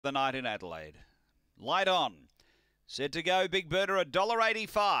the night in Adelaide. Light on. Set to go, Big Birder,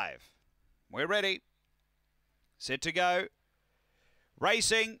 $1.85. We're ready. Set to go.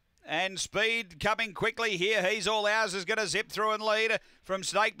 Racing and speed coming quickly here. He's All Ours is going to zip through and lead from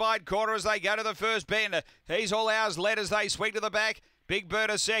Snakebite Corner as they go to the first bend. He's All Ours led as they swing to the back. Big Bird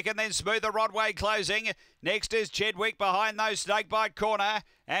a second, then Smoother Rodway closing. Next is Chedwick behind those Snakebite Corner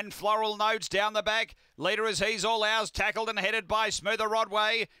and Floral Notes down the back. Leader is He's All Ours, tackled and headed by Smoother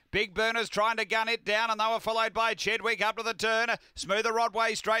Rodway. Big Burner's trying to gun it down and they were followed by Chedwick up to the turn. Smoother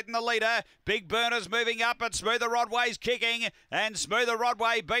Rodway straight in the leader. Big Burner's moving up but Smoother Rodway's kicking and Smoother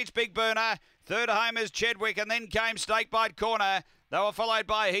Rodway beats Big Burner. Third home is Chedwick and then came Snakebite Corner. They were followed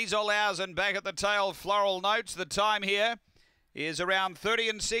by He's All Ours and back at the tail Floral Notes. The time here is around 30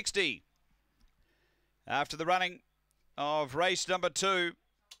 and 60 after the running of race number 2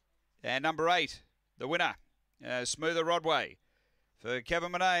 and number 8, the winner, Smoother Rodway for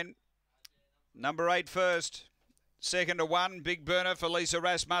Kevin Manane. Number 8 first, second to 1, Big Burner for Lisa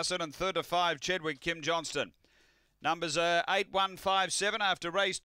Rasmussen, and third to 5, Chedwick, Kim Johnston. Numbers are 8, 1, 5, 7 after race